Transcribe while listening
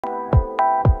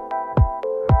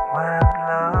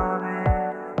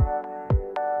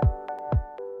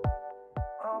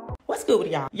good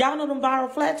with y'all? Y'all know them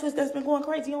viral flat twists that's been going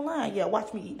crazy online? Yeah,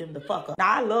 watch me eat them the fuck up. Now,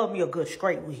 I love me a good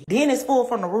straight wig. Then it's full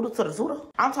from the rooter to the zooter.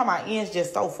 I'm talking about ends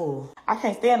just so full. I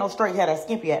can't stand no straight hair that's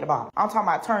skimpy at the bottom. I'm talking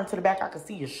about turn to the back, I can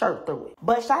see your shirt through it.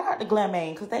 But shout out to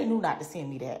Glammane, because they knew not to send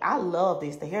me that. I love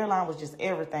this. The hairline was just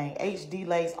everything. HD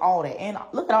lace, all that. And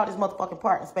look at all this motherfucking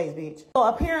parting space, bitch. So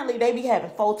apparently they be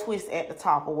having 4 twists at the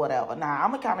top or whatever. Now,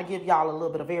 I'm gonna kind of give y'all a little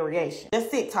bit of variation. That's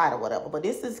sit tight or whatever. But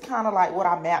this is kind of like what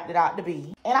I mapped it out to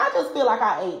be. And I just feel like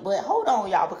I ate. But hold on,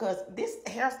 y'all, because this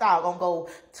hairstyle gonna go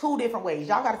 2 different ways.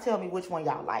 Y'all gotta tell me which one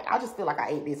y'all like. I just feel like I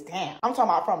ate this down. I'm talking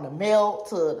about from the melt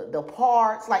to the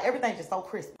parts. Like, everything just so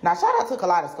crispy. Now, shout out to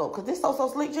𝒂𝐨 because this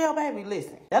so slick gel, baby.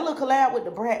 Listen, that little collab with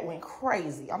the brat went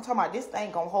crazy. I'm talking about this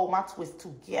thing gonna hold my twist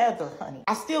together, honey.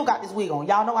 I still got this wig on.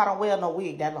 Y'all know I don't wear no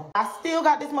wig that long. I still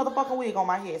got this motherfucking wig on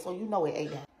my head, so you know it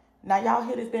ain't that. Now, y'all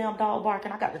hear this damn dog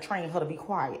barking? I got to train her to be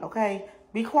quiet, okay?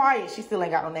 Be quiet. She still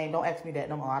ain't got no name. Don't ask me that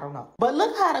no more. I don't know. But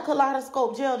look how the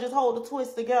𝒂𝐨 gel just hold the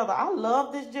twist together. I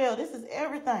love this gel. This is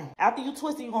everything. After you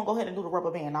twist it, you're going to go ahead and do the rubber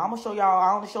band. Now, I'm going to show y'all.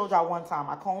 I only showed y'all one time.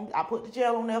 I put the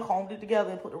gel on there, combed it together,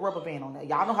 and put the rubber band on there.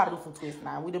 Y'all know how to do some twists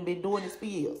now. We done been doing this for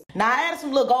years. Now, I added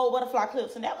some little gold butterfly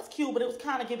clips, and that was cute, but it was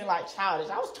kind of giving like childish.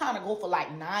 I was trying to go for like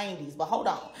 90s, but hold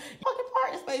on. Fucking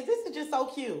parting space. This is just so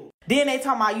cute. Then they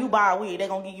talking about you buy a wig, they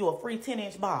going to give you a free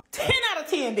 10-inch bar. 10 out of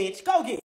 10, bitch. Go get it.